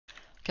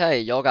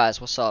Hey, yo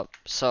guys, what's up?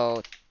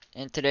 So,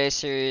 in today's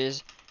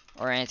series,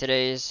 or in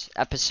today's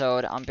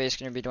episode, I'm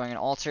basically going to be doing an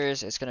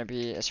alters. It's going to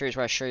be a series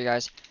where I show you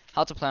guys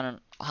how to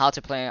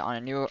play on a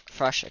new,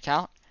 fresh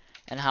account,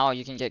 and how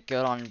you can get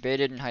good on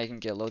Invaded, and how you can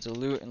get loads of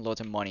loot and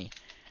loads of money.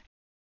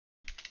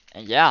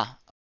 And yeah,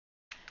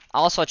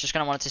 also, I just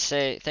kind of wanted to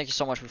say thank you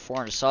so much for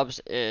 400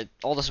 subs.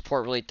 All the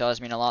support really does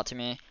mean a lot to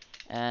me,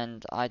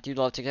 and I do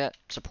love to get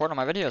support on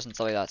my videos and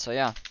stuff like that. So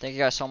yeah, thank you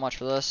guys so much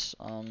for this.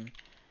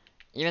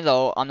 Even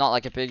though I'm not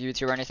like a big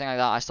YouTuber or anything like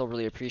that, I still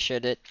really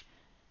appreciate it.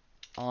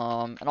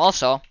 And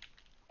also,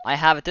 I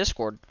have a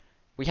Discord.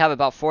 We have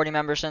about 40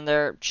 members in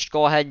there. Just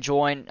go ahead and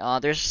join.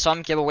 There's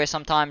some giveaways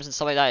sometimes and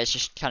stuff like that. It's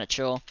just kind of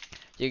chill.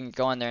 You can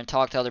go in there and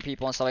talk to other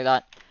people and stuff like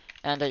that.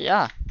 And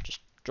yeah, just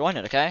join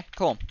it, okay?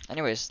 Cool.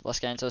 Anyways, let's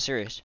get into the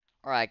series.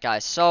 Alright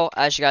guys, so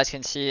as you guys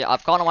can see,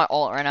 I've gone on my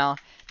alt right now.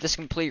 This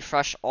complete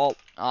fresh alt.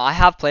 I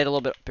have played a little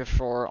bit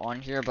before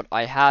on here, but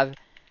I have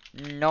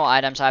no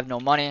items. I have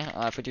no money.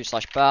 If we do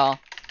 /bell,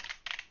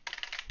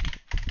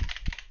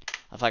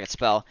 if I could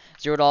spell,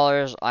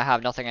 $0. I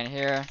have nothing in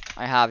here.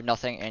 I have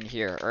nothing in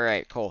here.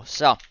 Alright, cool.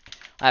 So,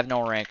 I have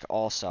no rank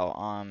also.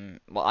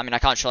 Well, I mean, I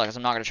can't show that because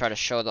I'm not going to try to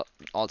show the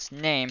alt's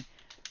name.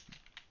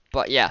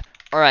 But yeah.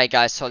 Alright,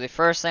 guys. So, the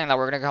first thing that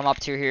we're going to come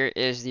up to here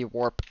is the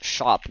warp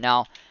shop.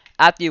 Now,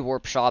 at the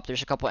warp shop,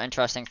 there's a couple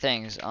interesting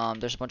things.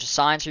 There's a bunch of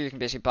signs here. You can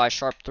basically buy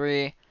sharp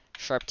 3,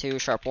 sharp 2,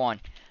 sharp 1.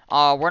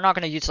 We're not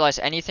going to utilize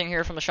anything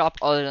here from the shop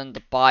other than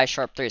the buy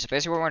sharp 3. So,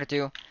 basically, what we're going to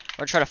do, we're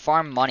going to try to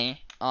farm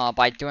money.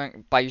 By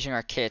using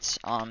our kits.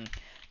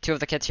 Two of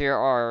the kits here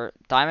are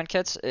diamond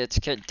kits. It's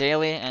kit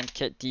daily and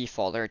kit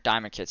default. They're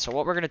diamond kits. So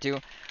what we're gonna do,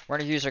 we're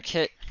gonna use our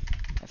kit,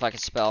 if I can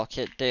spell,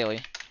 kit daily.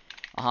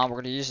 We're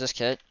gonna use this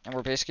kit, and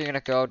we're basically gonna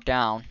go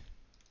down.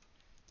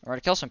 We're gonna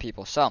kill some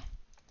people. So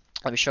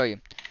let me show you.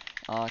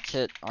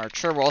 Kit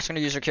archer. We're also gonna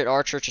use our kit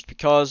archer just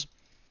because,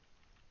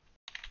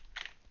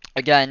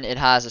 again, it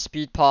has a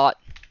speed pot.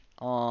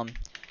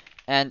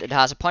 And it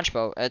has a punch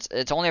bow.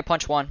 It's only a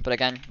punch 1, but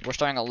again, we're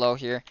starting at low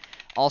here.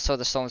 Also,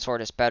 the stone sword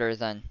is better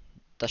than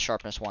the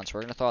sharpness 1, so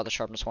we're going to throw out the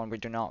sharpness 1. We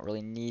do not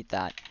really need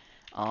that.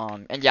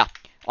 And yeah.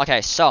 Okay,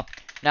 so,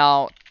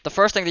 now, the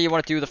first thing that you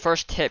want to do, the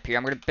first tip here,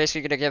 I'm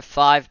basically going to give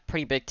 5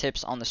 pretty big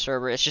tips on the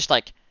server. It's just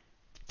like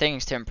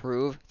things to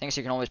improve, things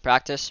you can always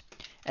practice,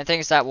 and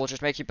things that will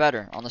just make you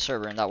better on the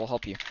server, and that will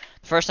help you.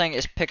 The first thing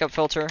is pickup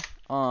filter.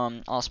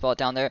 I'll spell it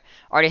down there.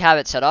 I already have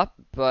it set up,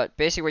 but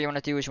basically what you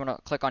want to do is you want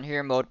to click on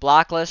here, mode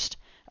blacklist.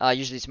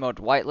 Usually it's mode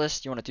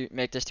whitelist. You want to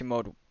make this to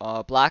mode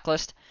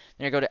blacklist.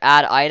 Then you go to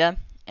add item,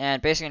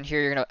 and basically in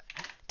here you're going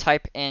to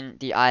type in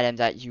the item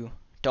that you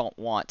don't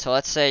want. So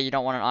let's say you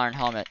don't want an iron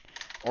helmet,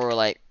 or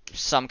like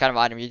some kind of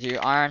item. You do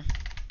iron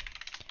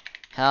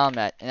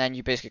helmet, and then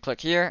you basically click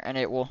here, and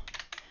it will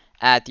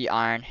add the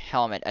iron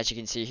helmet. As you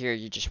can see here,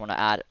 you just want to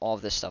add all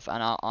of this stuff.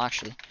 And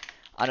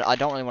I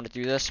don't really want to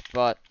do this,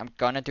 but I'm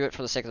going to do it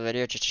for the sake of the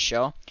video, just to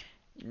show.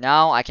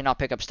 Now I cannot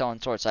pick up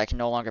stone sword, so I can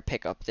no longer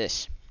pick up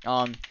this.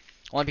 I'll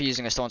only be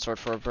using a stone sword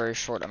for a very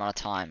short amount of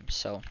time,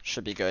 so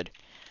should be good.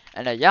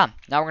 And yeah,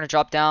 now we're going to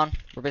drop down.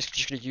 We're basically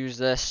just going to use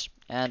this,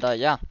 and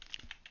yeah.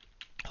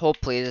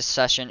 Hopefully this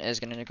session is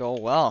going to go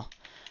well.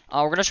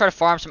 We're going to try to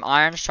farm some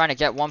irons, trying to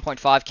get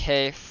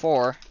 1.5k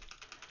for,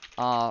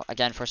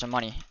 again, for some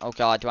money. Oh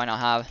god,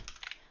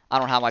 I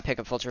don't have my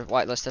pickup filter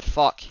whitelisted.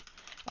 Fuck.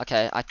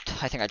 Okay, I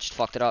think I just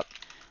fucked it up.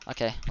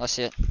 Okay, let's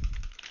see it. We're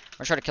going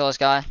to try to kill this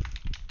guy.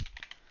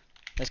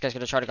 This guy's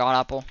gonna try to god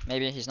apple.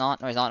 Maybe he's not.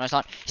 No, he's not. No, he's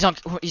not.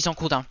 He's on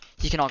cooldown.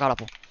 He cannot god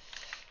apple.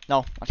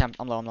 No. Okay,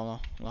 I'm low. I'm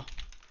low. All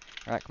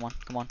right, come on.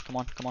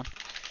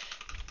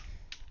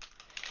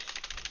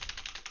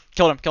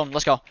 Kill him.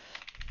 Let's go.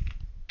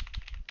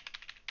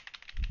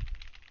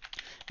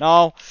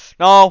 No.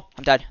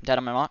 I'm dead.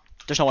 I'm not.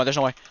 There's no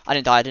way. I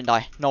didn't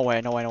die. No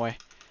way.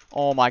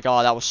 Oh my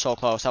god, that was so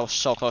close.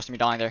 To me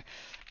dying there.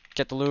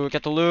 Get the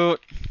loot.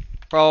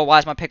 Bro, why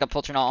is my pickup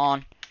filter not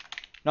on?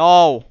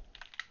 No.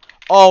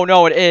 Oh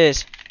no, it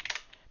is.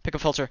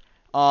 Pickup filter.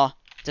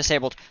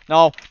 Disabled.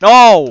 No.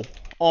 Oh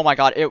my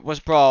god, it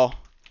was, bro.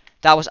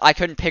 I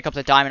couldn't pick up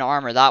the diamond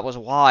armor. That was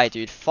why,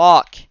 dude.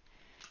 Fuck.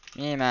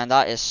 Yeah, man,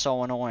 that is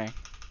so annoying.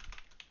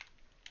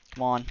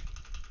 Come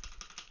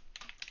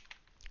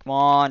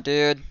on,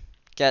 dude.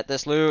 Get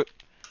this loot.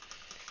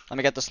 Let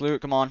me get this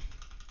loot. Come on.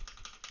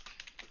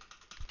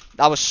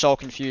 I was so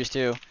confused,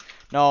 too.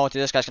 No,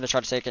 dude, this guy's gonna try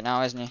to take it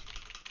now, isn't he?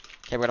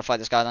 Okay, we're gonna fight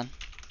this guy, then.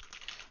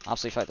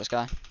 Absolutely fight this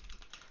guy.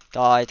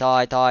 Die.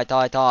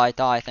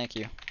 Thank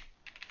you.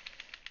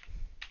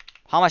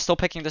 How am I still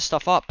picking this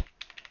stuff up?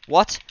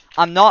 What?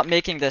 I'm not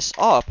making this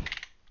up.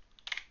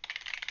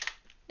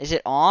 Is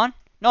it on?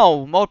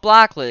 No, mode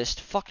blacklist.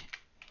 Fuck.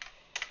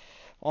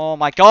 Oh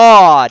my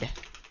god.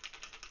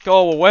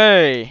 Go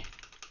away.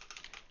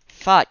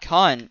 Fat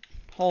cunt.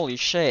 Holy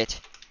shit.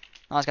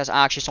 Oh, this guy's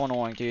actually so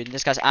annoying, dude.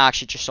 This guy's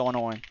actually just so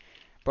annoying.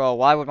 Bro,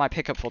 why would my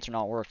pickup filter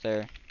not work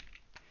there?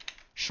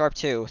 Sharp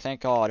 2.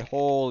 Thank god.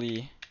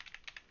 Holy...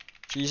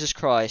 Jesus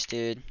Christ,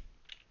 dude.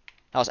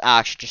 That was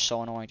actually just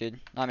so annoying, dude.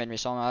 That made me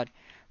so mad.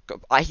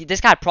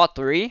 This guy had prot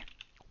 3?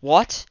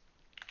 What?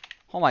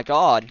 Oh my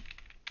god.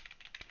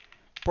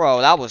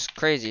 Bro, that was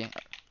crazy.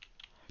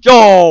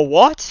 Yo,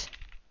 what?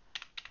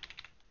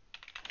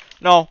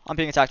 No, I'm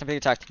being attacked. I'm being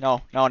attacked.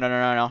 No, no, no,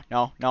 no, no,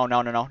 no, no,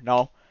 no, no, no,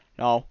 no,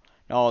 no,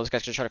 no. This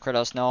guy's gonna try to crit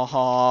us. No.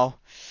 Oh,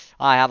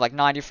 I have like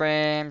 90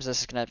 frames.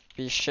 This is gonna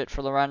be shit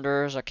for the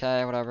renders.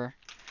 Okay, whatever.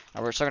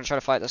 Right, we're still gonna try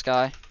to fight this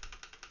guy.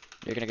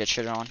 You're gonna get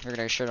shitted on. You're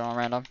gonna get shitted on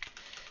random.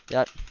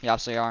 Yep, you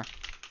absolutely are.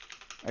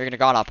 You're gonna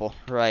god apple.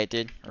 Right,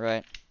 dude.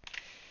 Right.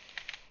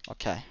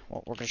 Okay.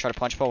 Well, we're gonna try to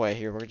punch away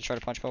here. We're gonna try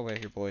to punch away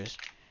here, boys.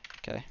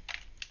 Okay.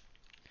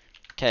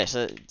 Okay,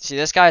 so see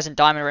this guy's in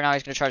diamond right now.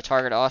 He's gonna try to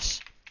target us.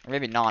 Or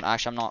maybe not.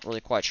 Actually, I'm not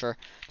really quite sure.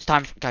 It's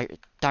time.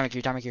 Diamond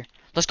gear. Diamond gear.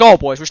 Let's go,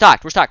 boys. We're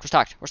stacked. We're stacked. We're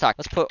stacked. We're stacked.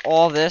 Let's put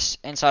all this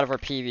inside of our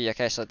PV.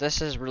 Okay, so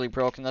this is really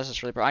broken. This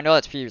is really broken. I know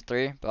that's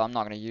PV3, but I'm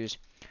not gonna use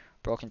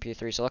broken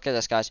P3. So look at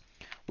this, guys.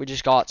 We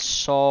just got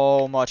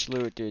so much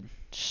loot, dude.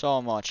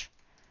 So much.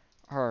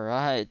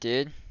 Alright,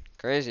 dude.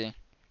 Crazy.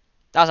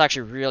 That was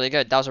actually really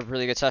good. That was a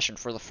really good session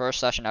for the first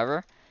session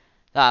ever.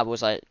 That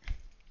was like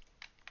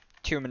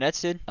 2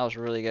 minutes, dude. That was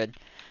really good.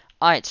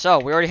 Alright, so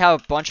we already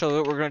have a bunch of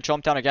loot. We're going to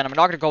jump down again. I'm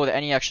not going to go with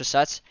any extra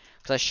sets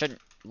because I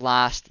shouldn't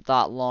last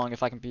that long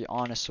if I can be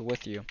honest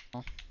with you.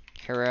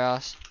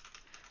 Harass.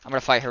 I'm going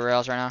to fight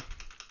Harass right now.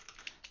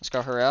 Let's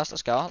go, Harass.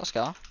 Let's go. Let's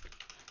go.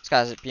 This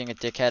guy's being a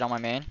dickhead on my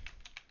main.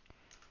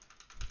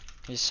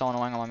 He's so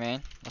annoying on my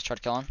main. Let's try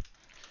to kill him.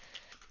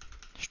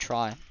 Let's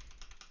try.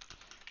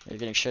 You're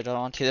getting shit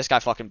on. This guy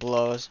fucking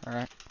blows.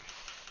 Alright.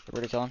 We're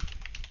ready to kill him.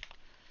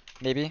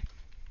 Maybe.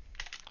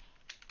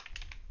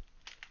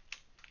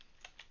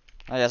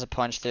 Oh, he has a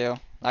punch too.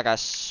 That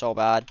guy's so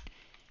bad.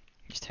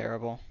 He's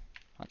terrible.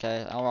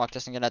 Okay, Elrock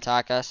isn't gonna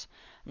attack us.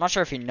 I'm not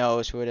sure if he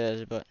knows who it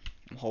is, but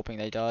I'm hoping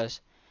that he does.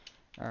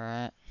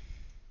 Alright.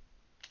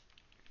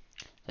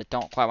 I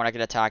don't quite want to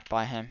get attacked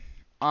by him.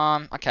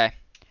 Okay.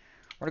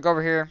 We're gonna go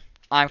over here.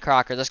 I'm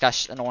Crocker. This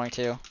guy's annoying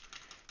too.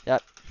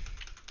 Yep.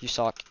 You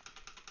suck.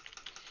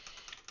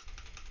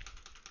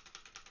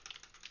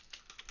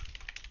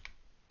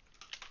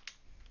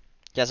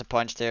 He has a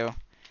punch too.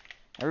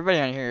 Everybody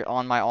on here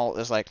on my ult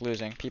is like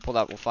losing. People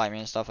that will fight me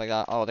and stuff like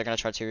that. Oh, they're gonna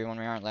try to 2v1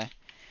 me, aren't they?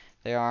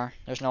 They are.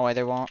 There's no way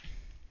they won't.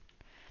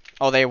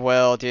 Oh, they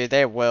will, dude.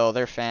 They will.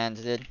 They're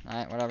fans, dude.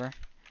 Alright, whatever.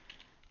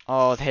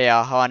 Oh, they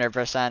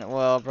 100%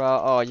 will,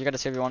 bro. Oh, you gotta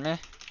 2v1 me?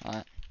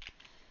 Alright.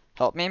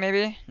 Help me,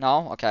 maybe?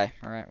 No? Okay.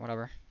 Alright,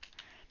 whatever.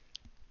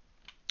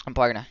 I'm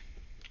probably gonna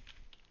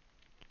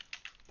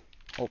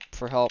hope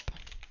for help.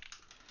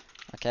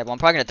 Okay, well, I'm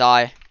probably gonna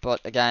die.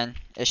 But, again,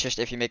 it's just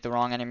if you make the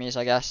wrong enemies,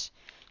 I guess.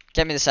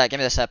 Get me the set. Give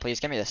me the set,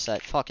 please. Give me the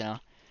set. Fuck, you know.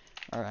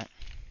 Alright.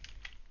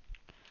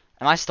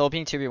 Am I still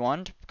being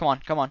 2v1'd? Come on,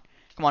 come on.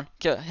 Come on.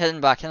 Hit in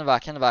the back, hit in the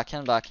back, hit in the back, hit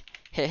in the back.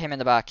 Hit him in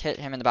the back, hit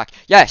him in the back.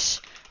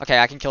 Yes! Okay,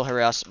 I can kill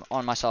Harass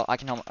on myself. I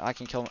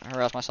can kill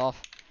Harass myself.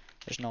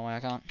 There's no way I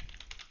can't.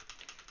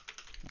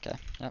 Okay,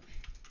 yep.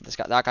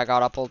 That guy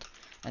got uppulled.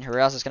 And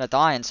Harass is gonna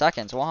die in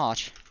seconds.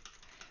 Watch.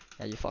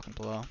 Yeah, you fucking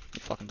blow.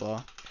 You fucking blow.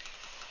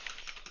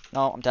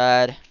 No, I'm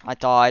dead. I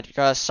died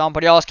because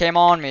somebody else came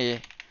on me.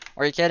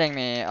 Are you kidding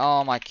me?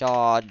 Oh my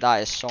god,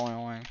 that is so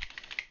annoying.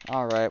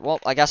 Alright, well,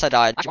 I guess I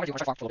died. Actually, I'm gonna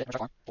do farm for a little bit.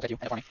 Farm. We'll get you.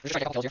 End farming. We're just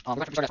trying to get a couple kills here.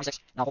 We're gonna start at 26.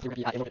 Now, hopefully, we're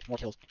gonna be at a little bit more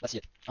kills. Let's see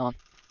it.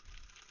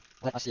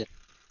 Let's see it.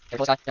 Okay,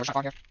 kill this guy. Yeah, we're trying to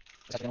farm here.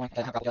 This guy's annoying.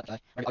 Okay, I'm grappled yet. Okay.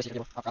 Maybe I'll see the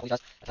people. I'll grapple these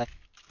guys. Okay.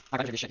 My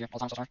revenge is shit here. All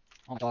the time, so sorry.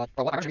 Oh my god.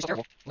 Bro, what? My revenge is so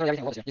terrible. Literally everything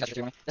in the world is here. You guys are just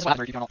doing me. This is what happens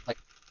when you don't, like,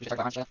 you just talk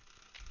about revenge shit.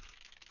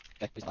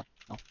 Okay, please don't.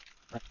 No.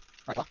 Alright.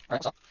 Alright, go. Alright,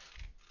 what's up?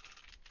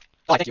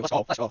 Oh, thank you. Let's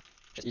go. Let's go.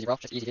 Just easy, bro.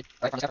 Just easy, dude.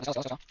 Alright, farm this guy.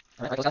 Let's go.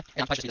 Alright, kill this guy.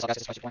 Yeah, I'm punching these guys.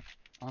 This is super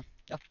boring.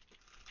 Yeah.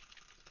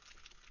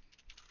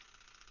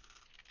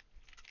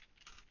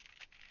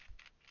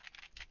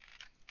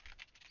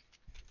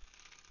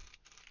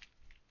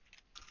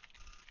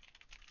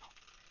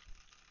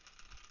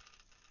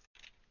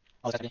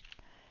 Oh, this guy.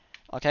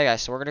 Okay,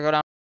 guys, so we're gonna go down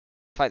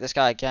and fight this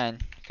guy again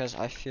because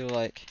I feel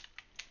like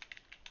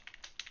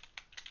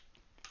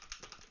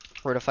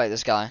we're gonna fight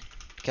this guy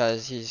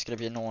because he's gonna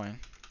be annoying.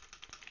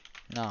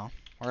 No,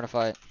 we're gonna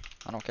fight.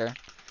 I don't care.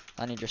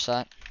 I need your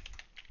set.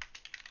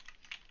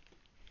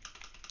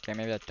 Okay,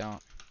 maybe I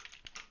don't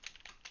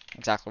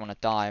exactly want to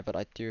die, but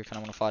I do kind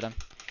of want to fight him.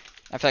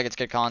 I feel like it's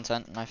good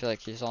content, and I feel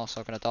like he's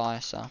also gonna die,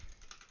 so.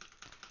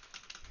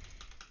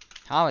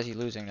 How is he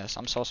losing this?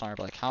 I'm so sorry,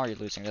 but like, how are you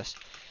losing this?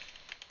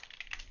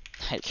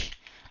 Like,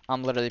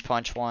 I'm literally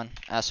punch 1,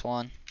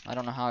 S1. I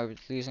don't know how he's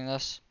losing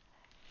this.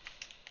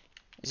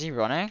 Is he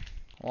running?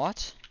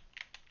 What?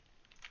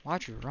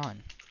 Why'd you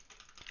run?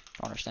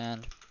 Don't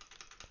understand.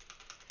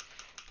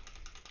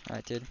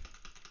 Alright, dude.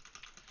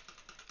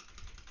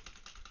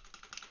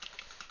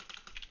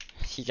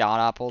 He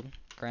got appled.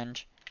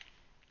 Cringe.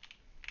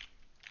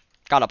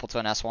 Got appled to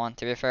an S1,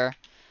 to be fair.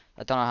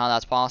 I don't know how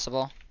that's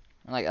possible.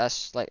 Like,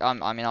 that's, like, I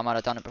mean, I might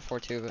have done it before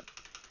too, but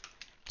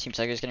Team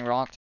Tiger's getting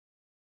rocked.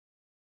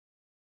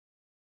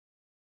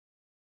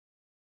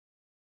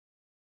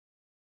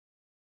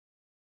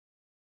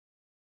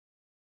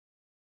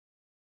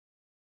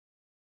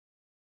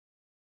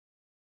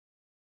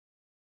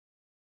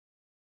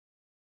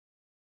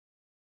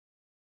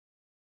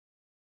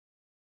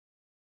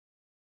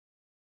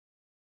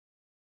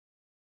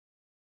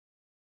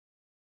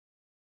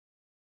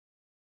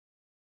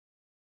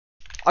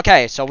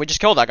 Okay, so we just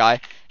killed that guy.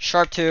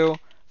 Sharp 2,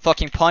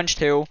 fucking punch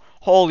 2.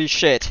 Holy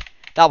shit.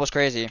 That was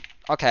crazy.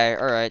 Okay,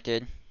 alright,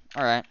 dude.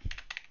 Alright.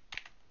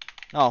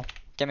 No,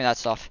 give me that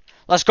stuff.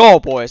 Let's go,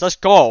 boys. Let's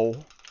go.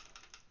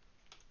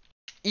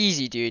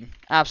 Easy, dude.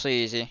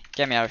 Absolutely easy.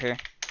 Get me out of here.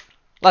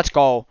 Let's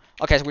go.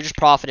 Okay, so we just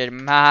profited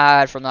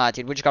mad from that,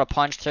 dude. We just got a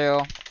punch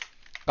too.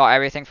 Got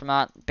everything from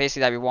that.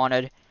 Basically that we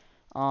wanted.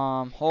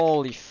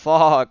 Holy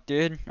fuck,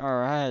 dude.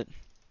 Alright.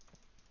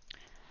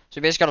 So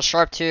we basically got a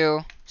sharp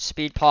 2,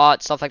 speed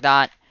pot, stuff like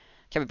that.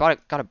 Okay, we got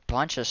a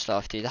bunch of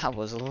stuff, dude. That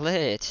was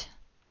lit.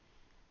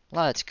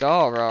 Let's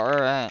go, bro.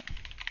 Alright.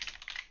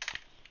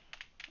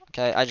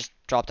 Okay, I just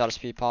dropped out a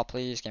speed pot.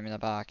 Please give me that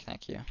back.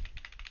 Thank you.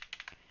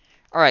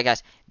 Alright,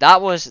 guys.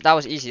 That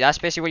was easy. That's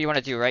basically what you want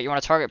to do, right? You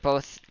want to target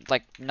both,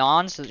 like,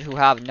 nons who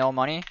have no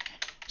money.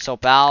 So,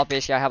 Bal,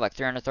 basically, I have, like,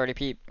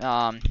 330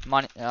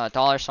 money,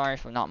 dollars, sorry,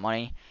 for not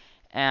money.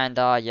 And,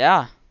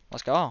 yeah.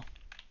 Let's go.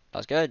 That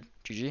was good.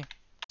 GG.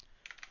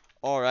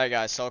 Alright,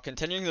 guys. So,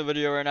 continuing the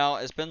video right now.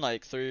 It's been,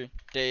 like, 3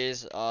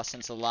 days,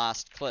 since the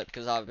last clip.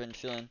 Because I've been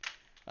feeling...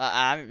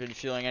 I haven't been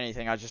feeling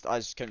anything. I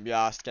just couldn't be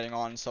asked getting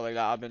on and stuff like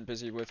that. I've been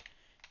busy with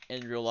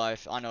in real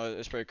life. I know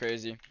it's pretty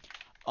crazy.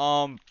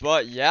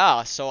 But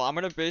yeah, so I'm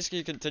gonna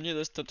basically continue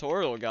this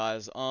tutorial,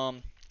 guys.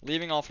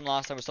 Leaving off from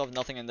last time, we still have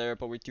nothing in there,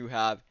 but we do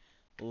have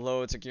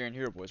loads of gear in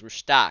here, boys. We're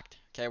stacked.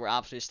 Okay, we're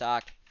absolutely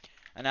stacked.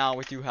 And now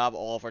we do have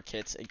all of our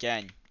kits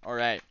again.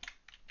 Alright.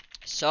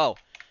 So,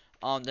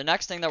 the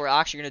next thing that we're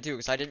actually going to do,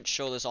 because I didn't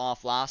show this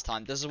off last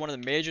time, this is one of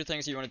the major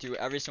things you want to do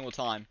every single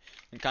time.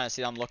 You can kind of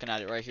see I'm looking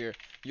at it right here.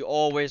 You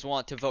always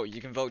want to vote. You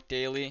can vote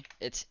daily.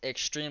 It's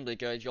extremely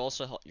good. You're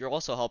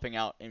also helping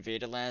out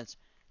InvadedLands.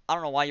 I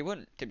don't know why you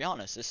wouldn't, to be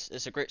honest.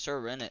 It's a great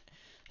server, isn't it?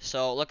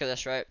 So, look at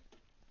this, right?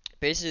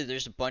 Basically,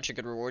 there's a bunch of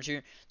good rewards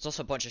here. There's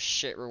also a bunch of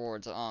shit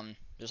rewards.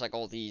 There's like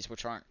all these,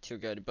 which aren't too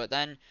good. But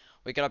then,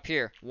 we get up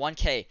here,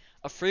 1K.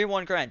 A free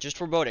 1 grand, just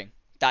for voting.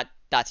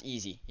 That's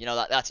easy. You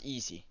know, that's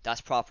easy.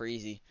 That's proper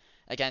easy.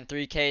 Again,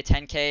 3K,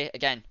 10K.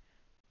 Again,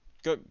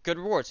 good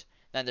rewards.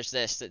 Then there's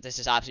this. This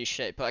is absolute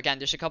shit. But again,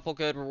 there's a couple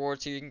good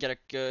rewards here. You can get a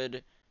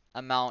good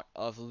amount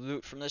of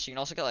loot from this. You can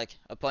also get like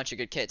a bunch of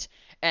good kits.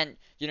 And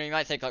you know, you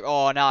might think like,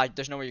 oh, nah,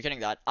 there's no way you're getting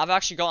that. I've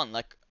actually gotten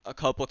like a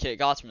couple kit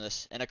gots from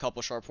this and a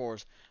couple sharp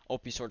 4s.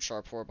 OP sword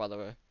sharp 4, by the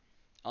way.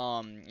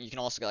 You can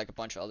also get like a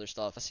bunch of other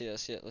stuff. Let's see it.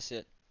 Let's see it. Let's see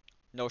it.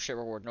 No shit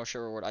reward. No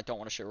shit reward. I don't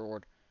want a shit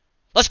reward.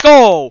 Let's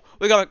go!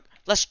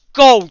 Let's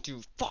go,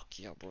 dude. Fuck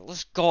yeah, bro.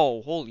 Let's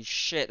go. Holy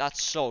shit,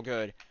 that's so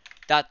good.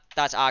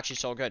 That's actually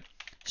so good.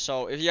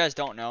 So, if you guys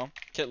don't know,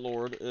 Kit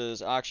Lord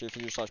is actually, if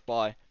you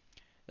 /buy,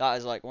 that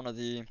is like one of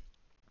the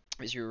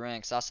easier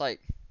ranks. That's like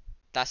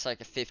a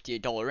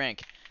 $58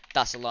 rank.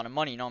 That's a lot of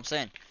money, you know what I'm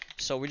saying?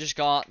 So, we just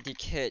got the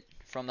kit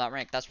from that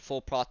rank. That's full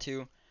Pro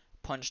 2,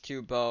 Punch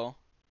 2, Bow,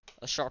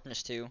 a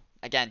Sharpness 2.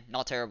 Again,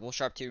 not terrible.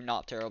 Sharp 2,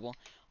 not terrible.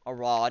 A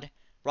Rod.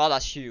 Rod,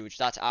 that's huge.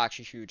 That's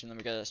actually huge. And then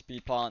we get a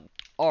Speed Pot.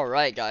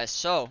 Alright, guys.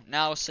 So,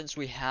 now since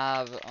we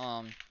have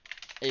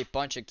a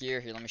bunch of gear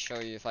here, let me show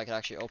you if I could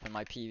actually open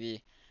my PV.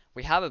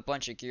 We have a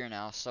bunch of gear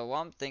now. So, what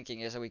I'm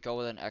thinking is that we go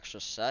with an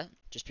extra set.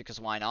 Just because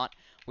why not?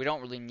 We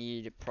don't really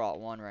need Prot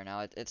 1 right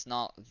now. It's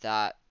not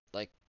that,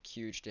 like,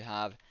 huge to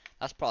have.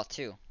 That's Prot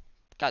 2.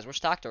 Guys, we're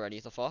stacked already.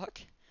 The fuck?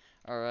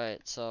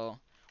 Alright, so...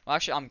 Well,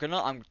 actually,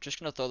 I'm just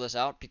gonna throw this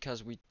out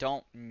because we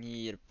don't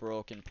need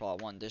broken Prot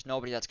 1. There's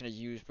nobody that's gonna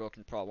use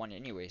broken Prot 1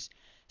 anyways.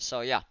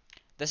 So yeah,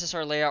 this is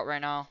our layout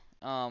right now.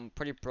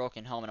 Pretty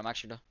broken helmet. I'm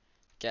actually gonna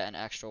get an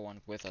extra one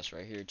with us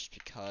right here just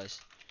because.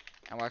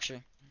 And we're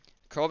actually,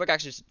 Krovic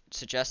actually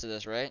suggested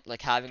this, right?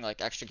 Like having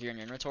like extra gear in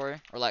your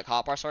inventory or like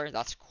hotbar, sorry.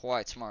 That's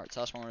quite smart.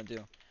 So that's what I'm gonna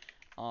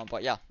do.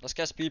 But yeah, let's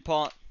get speed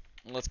pot.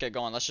 Let's get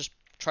going. Let's just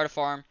try to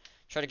farm,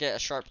 try to get a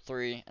sharp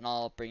 3, and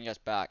I'll bring you guys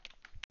back.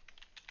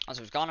 So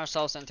we've gotten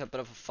ourselves into a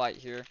bit of a fight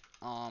here,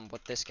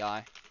 with this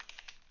guy.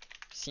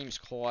 Seems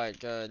quite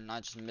good, and I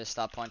just missed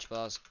that punch, but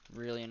that was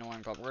really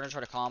annoying. But we're gonna try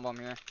to combo him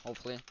here,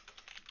 hopefully.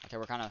 Okay,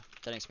 we're kind of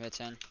getting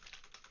smits in.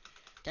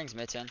 Getting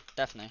smits in,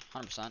 definitely,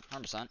 100%,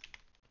 100%.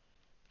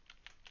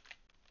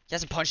 He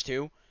has a punch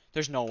too?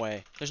 There's no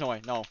way. There's no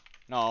way. No,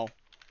 no.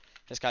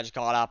 This guy just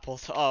got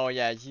apple. Oh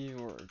yeah,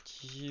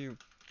 you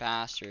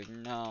bastard.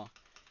 No.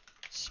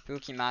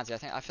 Spooky Mazzy.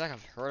 I feel like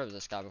I've heard of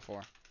this guy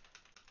before.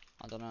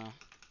 I don't know.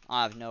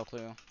 I have no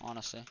clue,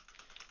 honestly.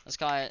 This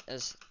guy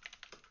is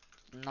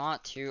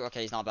not too...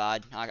 Okay, he's not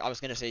bad. I was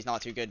gonna say he's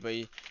not too good, but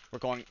we're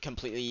going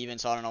completely even,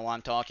 so I don't know why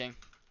I'm talking.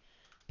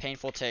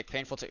 Painful tick,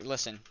 painful tick.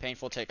 Listen,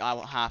 painful tick. I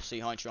will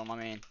absolutely hunt you on my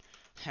main.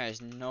 There's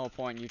no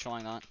point in you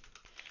trying that.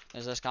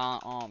 There's this guy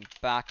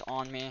back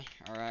on me.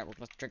 Alright, we're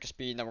gonna drink a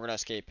speed, and then we're gonna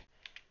escape.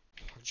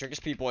 Drink a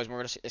speed, boys, and we're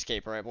gonna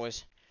escape, alright,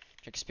 boys?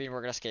 Drink a speed, and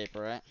we're gonna escape,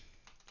 alright?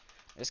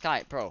 This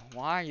guy, bro,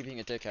 why are you being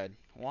a dickhead?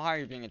 Why are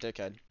you being a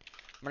dickhead?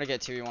 I'm gonna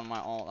get 2v1 my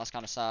ult. That's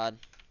kind of sad.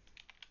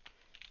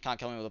 Can't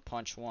kill me with a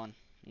punch 1.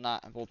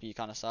 That will be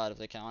kind of sad if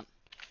they can't.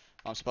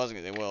 I'm supposing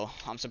that they will.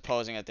 I'm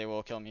supposing that they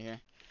will kill me here.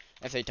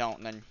 If they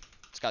don't, then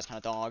this guy's kind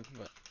of dog.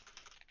 But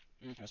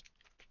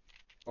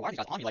why are you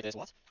guys on me like this?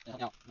 What?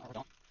 No,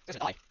 don't. He's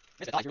gonna die.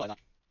 He's gonna die. You realize that?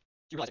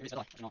 You realize it? He's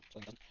gonna die. No, so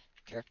he doesn't.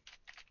 Here.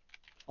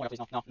 Oh my god, please,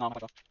 no, no, no, no,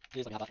 no,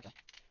 please let me have that, okay.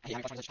 I hate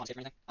having punch points on save or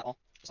anything at all.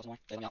 This stuff's annoying.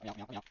 Okay, let me out, let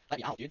me out, let me out, let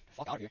me out, dude.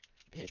 Fuck out of here.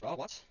 Bitch, bro,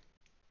 what?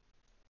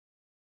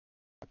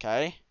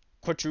 Okay.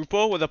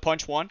 Quadruple with a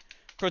punch one.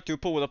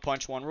 Quadruple with a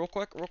punch one. Real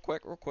quick, real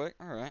quick, real quick.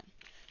 Alright.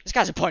 This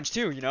guy's a punch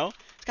two, you know?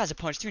 This guy's a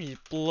punch two and he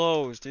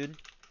blows, dude.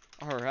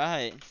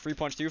 Alright. Free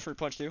punch two, free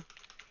punch two.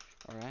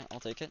 Alright,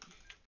 I'll take it.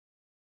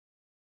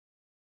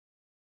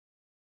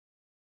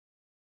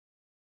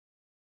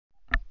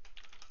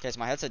 Okay, so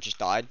my headset just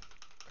died.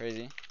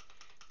 Crazy.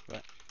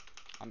 But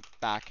I'm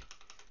back.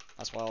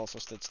 That's why I also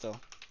stood still.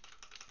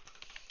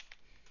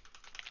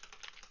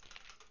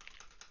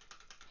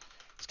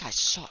 This guy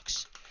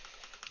sucks.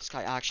 This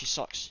guy actually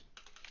sucks.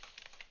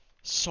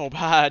 So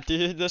bad,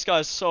 dude. This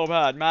guy's so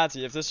bad.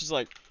 Madsy, if this is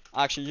like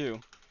actually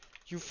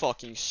you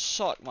fucking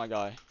suck, my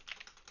guy.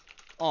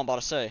 All I'm about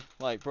to say.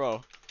 Like,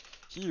 bro,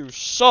 you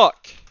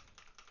suck.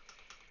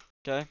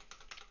 Okay.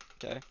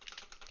 Okay.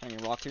 Can I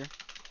get rocked here?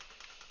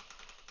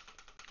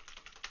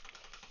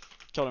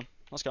 Killed him.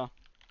 Let's go.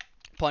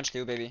 Punch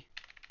two, baby.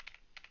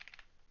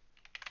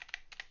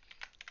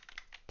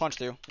 Punch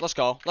two. Let's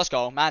go. Let's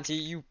go. Madsy,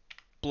 you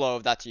blow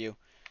if that's you.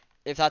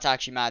 If that's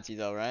actually Madsy,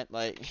 though, right?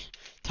 Like,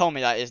 tell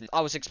me that isn't.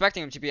 I was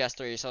expecting him to be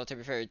S3, so to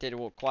be fair, he did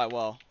quite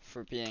well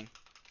for being.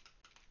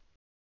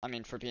 I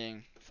mean, for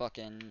being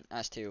fucking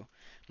S2.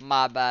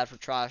 My bad for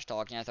trash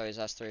talking. I thought he was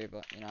S3,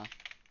 but, you know.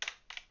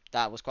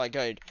 That was quite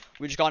good.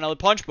 We just got another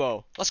punch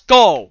bow. Let's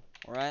go!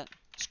 Alright?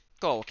 Let's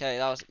go. Okay,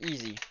 that was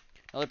easy.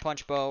 Another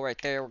punch bow right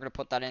there. We're going to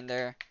put that in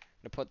there.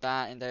 We're going to put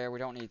that in there. We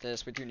don't need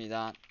this. We do need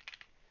that.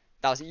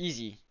 That was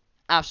easy.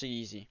 Absolutely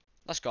easy.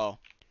 Let's go.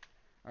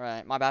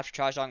 Alright, my bad for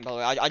trash talking, by the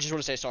way. I just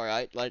want to say sorry.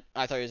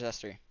 I thought he was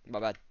S3. My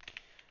bad.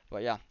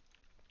 But yeah.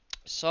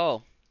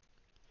 So,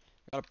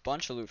 we got a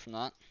bunch of loot from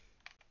that.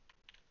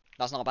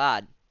 That's not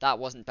bad. That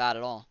wasn't bad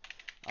at all.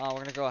 We're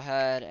going to go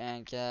ahead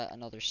and get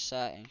another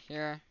set in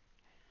here.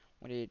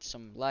 We need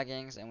some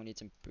leggings and we need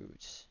some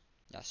boots.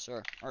 Yes,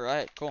 sir.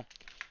 Alright, cool.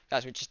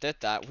 Guys, we just did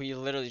that. We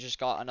literally just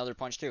got another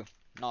punch too.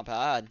 Not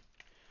bad.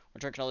 We're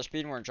drinking another speed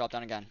and we're going to drop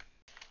down again.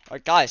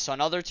 Alright, guys, so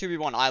another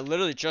 2v1. I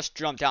literally just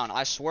jumped down.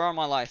 I swear on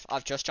my life,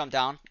 I've just jumped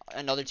down.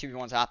 Another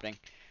 2v1's happening.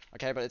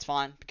 Okay, but it's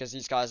fine because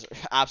these guys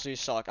absolutely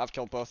suck. I've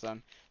killed both of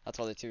them. That's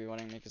why they're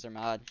 2v1ing me because they're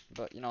mad.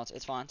 But, you know,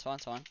 it's fine. It's fine.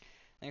 It's fine.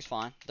 I think it's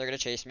fine. They're going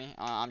to chase me.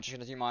 I'm just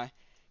going to do my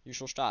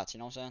usual stats. You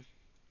know what I'm saying?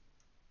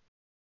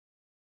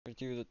 We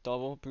do the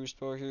double boost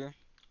bow here.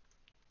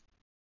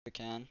 We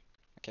can.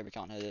 Okay, we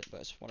can't hit it,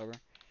 but it's whatever.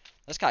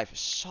 This guy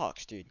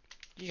sucks, dude.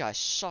 You guys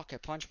suck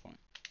at punch point.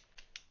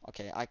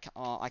 Okay, I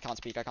can't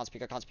speak. I can't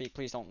speak. I can't speak.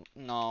 Please don't.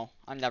 No,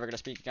 I'm never gonna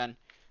speak again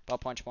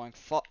about punch point.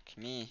 Fuck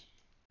me.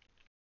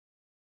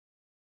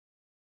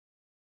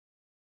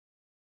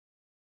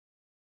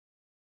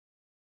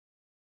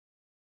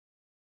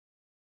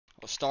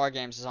 Well, Star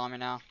Games is on me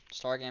now.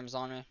 Star Games is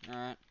on me.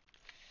 Alright.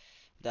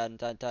 Dead,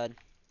 dead, dead.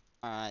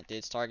 Alright,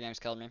 dude. Star Games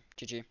killed me.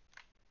 GG.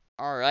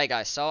 Alright,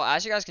 guys. So,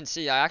 as you guys can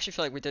see, I actually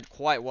feel like we did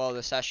quite well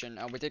this session.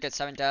 We did get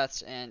 7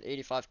 deaths and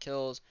 85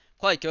 kills.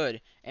 Quite good,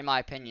 in my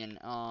opinion.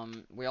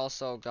 We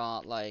also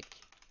got, like,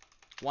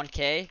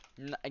 1k.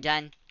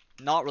 Again,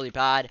 not really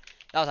bad.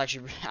 That was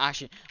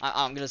actually,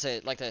 I'm gonna say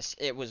it like this.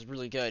 It was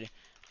really good.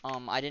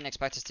 I didn't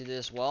expect us to do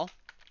this well.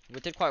 We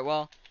did quite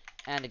well.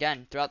 And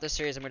again, throughout this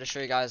series, I'm gonna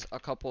show you guys a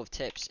couple of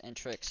tips and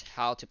tricks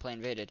how to play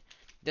Invaded.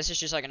 This is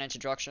just like an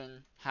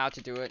introduction, how to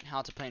do it,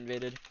 how to play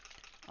Invaded.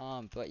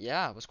 But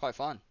yeah, it was quite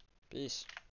fun. Peace.